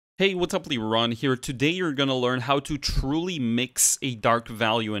Hey, what's up, Ron here. Today you're going to learn how to truly mix a dark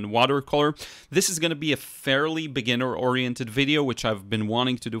value in watercolor. This is going to be a fairly beginner-oriented video, which I've been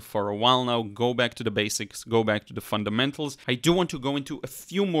wanting to do for a while now. Go back to the basics, go back to the fundamentals. I do want to go into a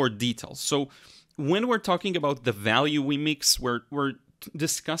few more details. So when we're talking about the value we mix, we're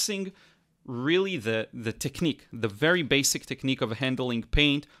discussing really the technique, the very basic technique of handling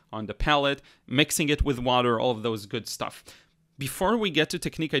paint on the palette, mixing it with water, all of those good stuff. Before we get to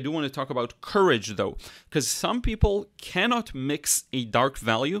technique, I do want to talk about courage, though, because some people cannot mix a dark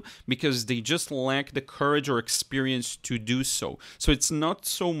value because they just lack the courage or experience to do so. So it's not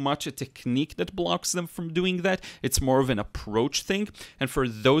so much a technique that blocks them from doing that. It's more of an approach thing. And for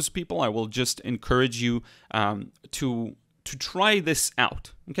those people, I will just encourage you to try this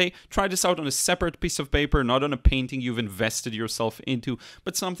out, okay? Try this out on a separate piece of paper, not on a painting you've invested yourself into,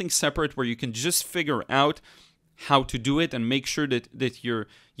 but something separate where you can just figure out how to do it and make sure that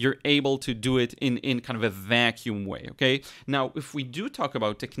you're able to do it in kind of a vacuum way, okay? Now, if we do talk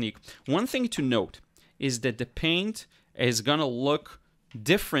about technique, one thing to note is that the paint is gonna look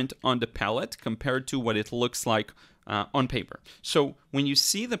different on the palette compared to what it looks like on paper. So when you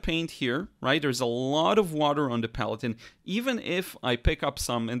see the paint here, right, there's a lot of water on the palette, and even if I pick up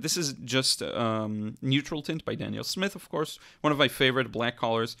some, and this is just Neutral Tint by Daniel Smith, of course, one of my favorite black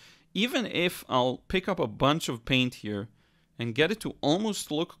colors. Even if I'll pick up a bunch of paint here and get it to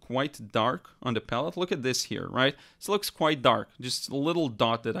almost look quite dark on the palette, look at this here, right? This looks quite dark, just a little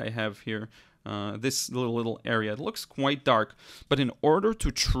dot that I have here, this little area. It looks quite dark, but in order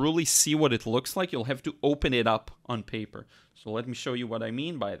to truly see what it looks like, you'll have to open it up on paper. So let me show you what I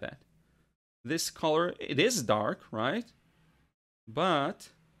mean by that. This color, it is dark, right? But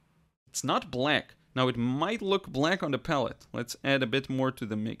it's not black. Now, it might look black on the palette. Let's add a bit more to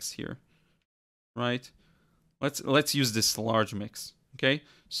the mix here, right? Let's use this large mix, okay?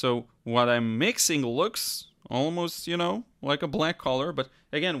 So what I'm mixing looks almost, you know, like a black color. But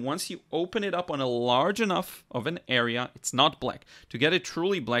again, once you open it up on a large enough of an area, it's not black. To get it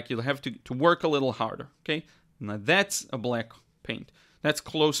truly black, you'll have to work a little harder, okay? Now, that's a black paint. That's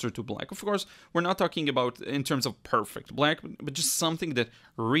closer to black. Of course, we're not talking about in terms of perfect black, but just something that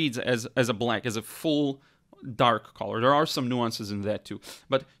reads as a black, as a full dark color. There are some nuances in that too.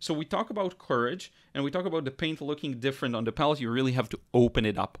 But so we talk about courage, and we talk about the paint looking different on the palette. You really have to open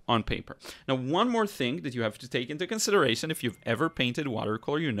it up on paper. Now, one more thing that you have to take into consideration, if you've ever painted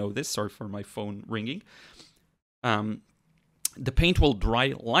watercolor, you know this. Sorry for my phone ringing. The paint will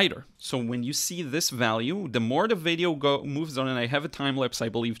dry lighter. So when you see this value, the more the video moves on, and I have a time lapse, I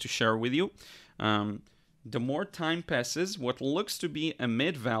believe, to share with you, the more time passes, what looks to be a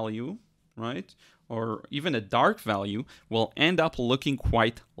mid value, right, or even a dark value, will end up looking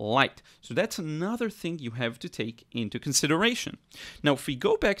quite light. So that's another thing you have to take into consideration. Now, if we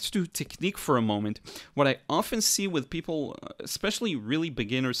go back to technique for a moment, what I often see with people, especially really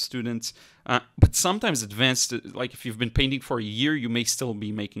beginner students, but sometimes advanced, like if you've been painting for a year, you may still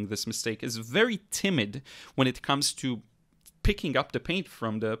be making this mistake, is very timid when it comes to picking up the paint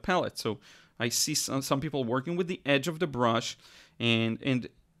from the palette. So I see some people working with the edge of the brush, and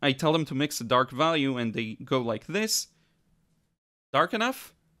I tell them to mix a dark value, and they go like this. Dark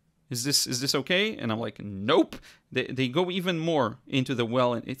enough? Is this okay? And I'm like, nope. They go even more into the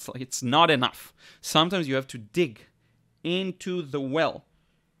well, and it's like it's not enough. Sometimes you have to dig into the well.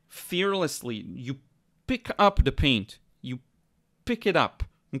 Fearlessly, you pick up the paint. You pick it up,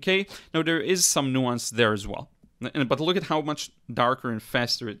 okay? Now, there is some nuance there as well. But look at how much darker and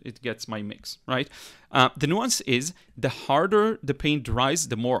faster it gets my mix, right? The nuance is the harder the paint dries,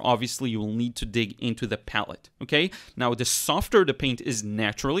 the more obviously you'll need to dig into the palette, okay? Now, the softer the paint is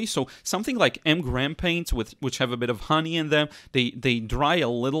naturally, so something like M. Graham paints, which have a bit of honey in them, they dry a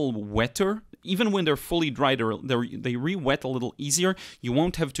little wetter. Even when they're fully dry, they re-wet a little easier. You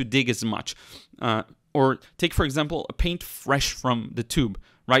won't have to dig as much. Or take, for example, a paint fresh from the tube,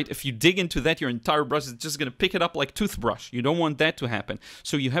 right? If you dig into that, your entire brush is just going to pick it up like toothbrush. You don't want that to happen.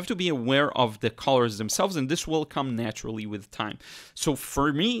 So you have to be aware of the colors themselves, and this will come naturally with time. So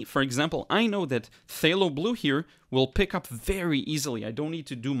for me, for example, I know that phthalo blue here will pick up very easily. I don't need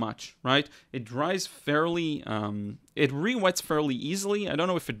to do much, right? It dries fairly, it re-wets fairly easily. I don't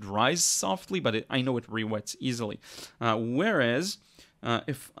know if it dries softly, but I know it re-wets easily. Whereas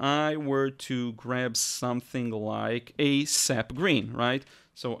if I were to grab something like a sap green, right?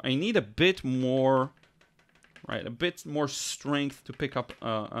 So I need a bit more right? A bit more strength to pick up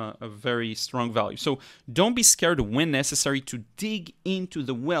a very strong value. So don't be scared when necessary to dig into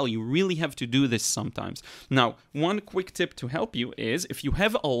the well. You really have to do this sometimes. Now, one quick tip to help you is if you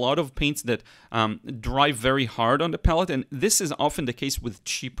have a lot of paints that dry very hard on the palette, and this is often the case with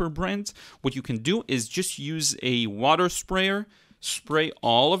cheaper brands, what you can do is just use a water sprayer, spray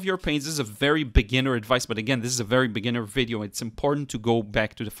all of your paints. This is a very beginner advice, but again, this is a very beginner video. It's important to go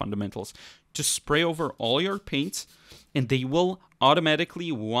back to the fundamentals. Just spray over all your paints, and they will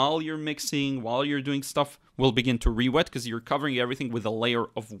automatically, while you're mixing, while you're doing stuff, will begin to re-wet because you're covering everything with a layer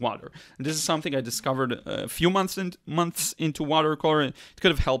of water. And this is something I discovered a few months into watercolor, and it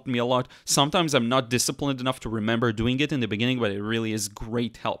could have helped me a lot. Sometimes I'm not disciplined enough to remember doing it in the beginning, but it really is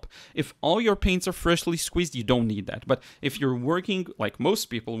great help. If all your paints are freshly squeezed, you don't need that. But if you're working, like most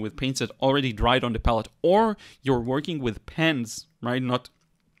people, with paints that already dried on the palette, or you're working with pens, right, not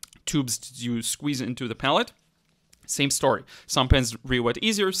tubes you squeeze into the palette, same story. Some pens re-wet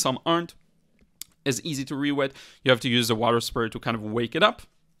easier, some aren't as easy to re-wet. You have to use a water sprayer to kind of wake it up,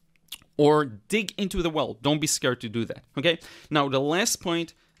 or dig into the well. Don't be scared to do that, okay? Now, the last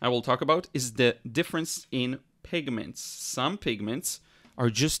point I will talk about is the difference in pigments. Some pigments are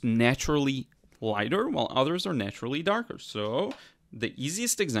just naturally lighter, while others are naturally darker. So the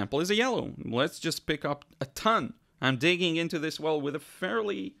easiest example is a yellow. Let's just pick up a ton. I'm digging into this well with a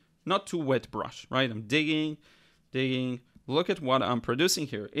fairly not too wet brush, right? I'm digging. Look at what I'm producing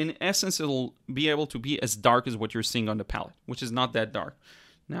here. In essence, it'll be able to be as dark as what you're seeing on the palette, which is not that dark.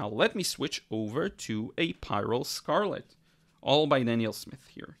 Now, let me switch over to a Pyrrole Scarlet, all by Daniel Smith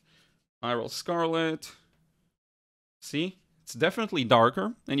here. Pyrrole Scarlet. See? It's definitely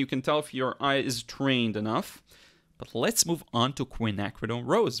darker, and you can tell if your eye is trained enough. But let's move on to Quinacridone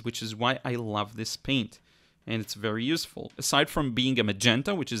Rose, which is why I love this paint. And it's very useful. Aside from being a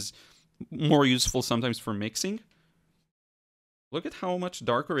magenta, which is more useful sometimes for mixing, look at how much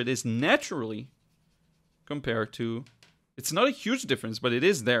darker it is naturally compared to... It's not a huge difference, but it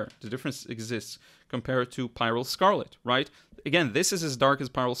is there. The difference exists compared to Pyrrole Scarlet, right? Again, this is as dark as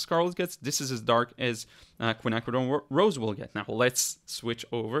Pyrrole Scarlet gets. This is as dark as Quinacridone Rose will get. Now, let's switch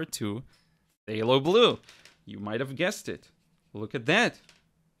over to Phthalo Blue. You might have guessed it. Look at that,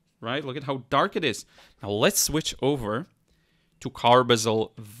 right? Look at how dark it is. Now, let's switch over to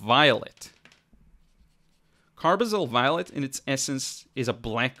Carbazole Violet. Carbazole Violet, in its essence, is a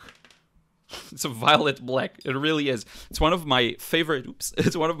black. It's a violet black. It really is. It's one of my favorite.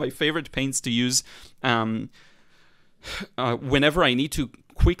 It's one of my favorite paints to use whenever I need to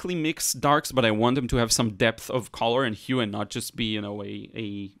quickly mix darks, but I want them to have some depth of color and hue, and not just be, you know,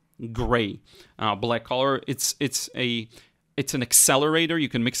 a gray black color. It's an accelerator. You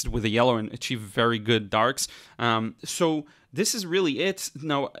can mix it with a yellow and achieve very good darks. So this is really it.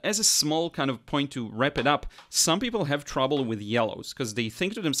 Now, as a small kind of point to wrap it up, some people have trouble with yellows because they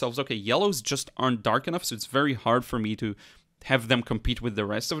think to themselves, okay, yellows just aren't dark enough, so it's very hard for me to have them compete with the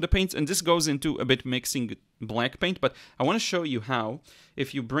rest of the paints. And this goes into a bit mixing black paint, but I want to show you how,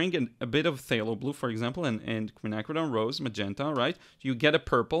 if you bring in a bit of Phthalo Blue, for example, and Quinacridone Rose, magenta, right, you get a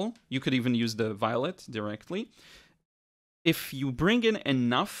purple. You could even use the violet directly. If you bring in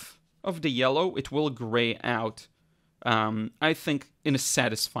enough of the yellow, it will gray out, I think, in a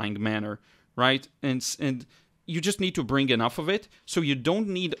satisfying manner, right? And you just need to bring enough of it, so you don't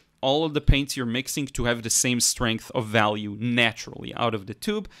need all of the paints you're mixing to have the same strength of value naturally out of the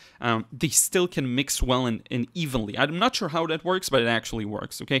tube. They still can mix well and evenly. I'm not sure how that works, but it actually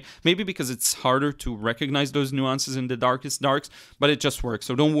works, okay? Maybe because it's harder to recognize those nuances in the darkest darks, but it just works,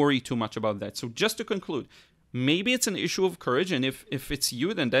 so don't worry too much about that. So just to conclude, maybe it's an issue of courage, and if it's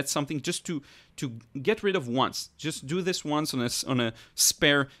you, then that's something just to get rid of once. Just do this once on a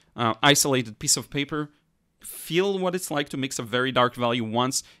spare, isolated piece of paper. Feel what it's like to mix a very dark value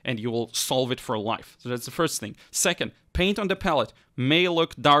once, and you will solve it for life. So that's the first thing. Second, paint on the palette may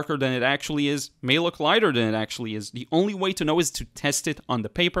look darker than it actually is, may look lighter than it actually is. The only way to know is to test it on the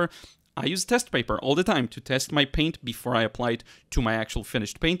paper. I use test paper all the time to test my paint before I apply it to my actual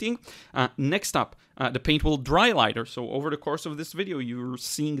finished painting. Next up, the paint will dry lighter. So over the course of this video, you're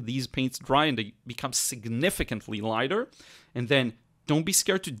seeing these paints dry and they become significantly lighter. And then don't be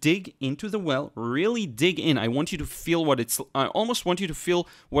scared to dig into the well. Really dig in. I want you to feel I almost want you to feel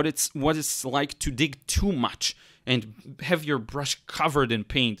what it's like to dig too much and have your brush covered in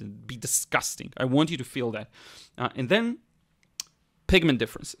paint and be disgusting. I want you to feel that. And then pigment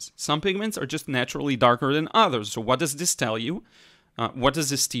differences. Some pigments are just naturally darker than others. So what does this tell you? What does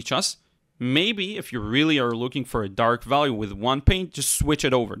this teach us? maybe if you really are looking for a dark value with one paint, just switch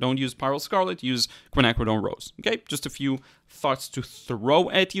it over. Don't use Pyrrole Scarlet, use Quinacridone Rose. Okay, just a few thoughts to throw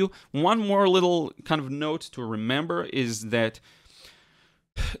at you. One more little kind of note to remember is that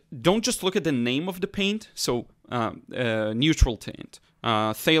don't just look at the name of the paint. So neutral tint,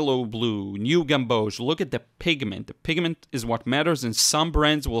 phthalo blue, new gamboge. Look at the pigment. The pigment is what matters, and some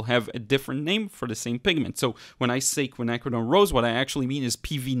brands will have a different name for the same pigment. So when I say Quinacridone Rose, what I actually mean is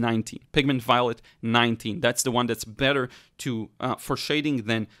PV19, Pigment Violet 19. That's the one that's better to for shading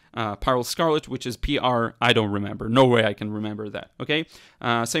than Pyrrole Scarlet, which is PR, I don't remember. No way I can remember that, okay?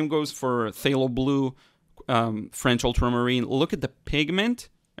 Same goes for phthalo blue, French ultramarine. Look at the pigment,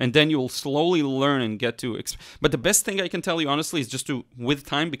 and then you'll slowly learn and get to... But the best thing I can tell you, honestly, is just to, with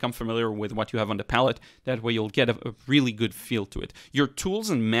time, become familiar with what you have on the palette. That way you'll get a really good feel to it. Your tools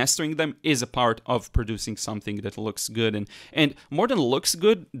and mastering them is a part of producing something that looks good, and more than looks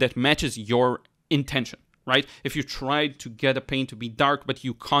good, that matches your intention. Right? If you tried to get a paint to be dark, but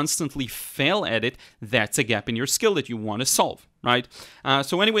you constantly fail at it, that's a gap in your skill that you want to solve, right?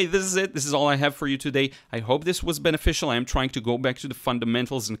 So anyway, this is it. This is all I have for you today. I hope this was beneficial. I am trying to go back to the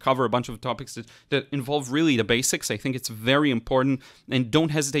fundamentals and cover a bunch of topics that involve really the basics. I think it's very important, and don't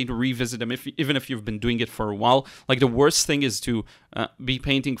hesitate to revisit them, even if you've been doing it for a while. Like, the worst thing is to be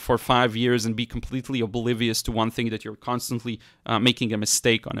painting for 5 years and be completely oblivious to one thing that you're constantly making a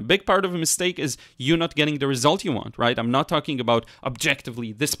mistake on. A big part of a mistake is you not getting the result you want, right? I'm not talking about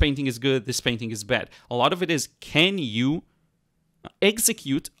objectively, this painting is good, this painting is bad. A lot of it is, can you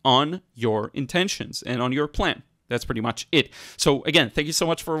execute on your intentions and on your plan? That's pretty much it. So again, thank you so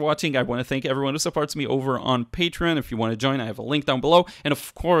much for watching. I want to thank everyone who supports me over on Patreon. If you want to join, I have a link down below. And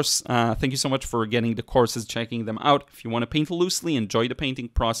of course, thank you so much for getting the courses, checking them out. If you want to paint loosely, enjoy the painting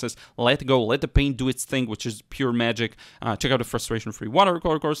process, let go, let the paint do its thing, which is pure magic. Check out the frustration-free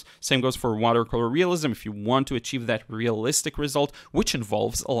watercolor course. Same goes for Watercolor Realism if you want to achieve that realistic result, which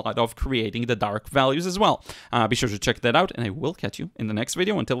involves a lot of creating the dark values as well. Be sure to check that out, and I will catch you in the next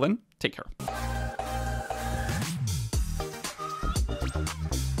video. Until then, take care.